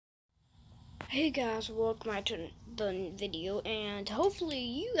Hey guys, welcome back to the video, and hopefully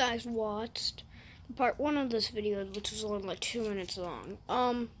you guys watched part 1 of this video, which was only like 2 minutes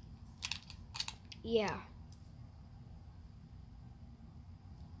long. Yeah.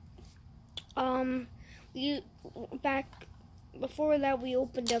 Before that, we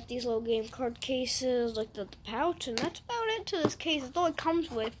opened up these little game card cases, like the pouch, and that's about it to this case. That's all it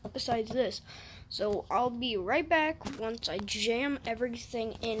comes with, besides this. So I'll be right back once I jam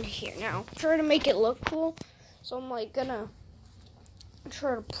everything in here. Now, try to make it look cool. So I'm like gonna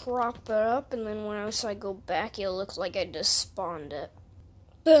try to prop it up, and then once I go back, it looks like I just spawned it.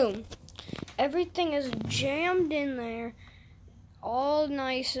 Boom! Everything is jammed in there, all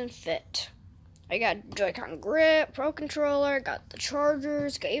nice and fit. I got Joy-Con grip, Pro controller, got the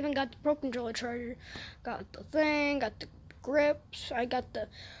chargers, even got the Pro controller charger, got the thing, got the grips, I got the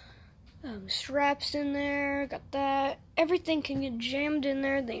straps in there, got that. Everything can get jammed in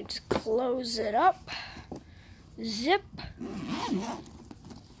there. Then you just close it up, zip,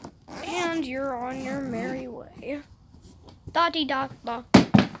 and you're on your merry way. Da-dee-da-da.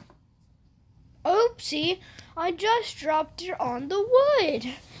 Oopsie, I just dropped it on the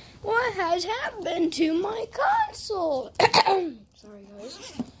wood. What has happened to my console? Sorry,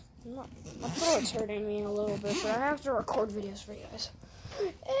 guys. My throat's hurting me a little bit, but I have to record videos for you guys.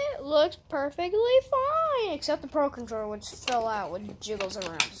 It looks perfectly fine, except the Pro controller, which fell out, which jiggles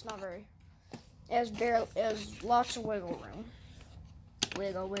around. It's not very. It has lots of wiggle room.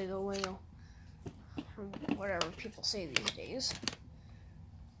 Wiggle, wiggle, wiggle. Whatever people say these days.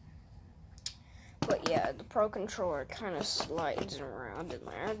 But yeah, the Pro controller kind of slides around in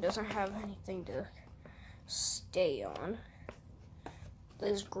there. It doesn't have anything to stay on.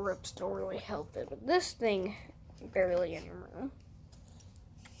 These grips don't really help it, but this thing, barely any room.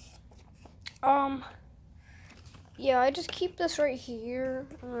 Yeah, I just keep this right here,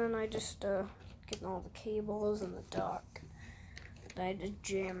 and then I just, get all the cables and the dock. I just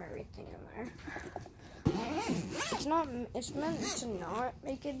jam everything in there. It's meant to not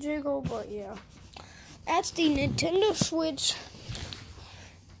make it jiggle, but yeah. That's the Nintendo Switch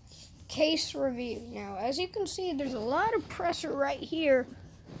case review. Now, as you can see, there's a lot of pressure right here,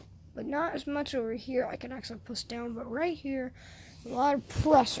 but not as much over here. I can actually push down, but right here, a lot of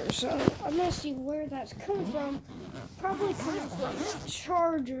pressure. So I'm gonna see where that's coming from. Probably coming from that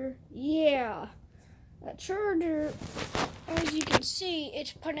charger. Yeah, that charger. As you can see,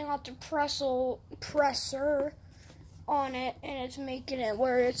 it's putting out the pressure on it, and it's making it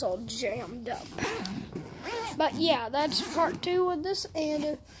where it's all jammed up. But yeah, that's part 2 of this,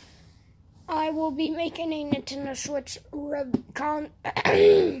 and I will be making a Nintendo Switch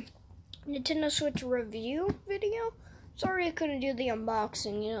Nintendo Switch review video. Sorry I couldn't do the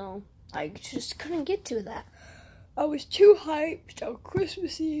unboxing, you know. I just couldn't get to that. I was too hyped on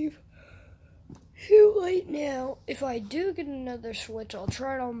Christmas Eve. Too late now. If I do get another Switch, I'll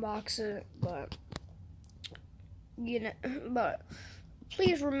try to unbox it, but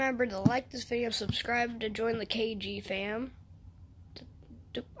please remember to like this video, subscribe to join the KG fam.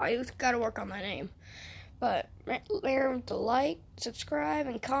 I gotta work on my name. But remember to like, subscribe,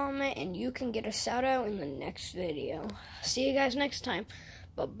 and comment, and you can get a shout out in the next video. See you guys next time.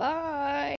 Bye-bye.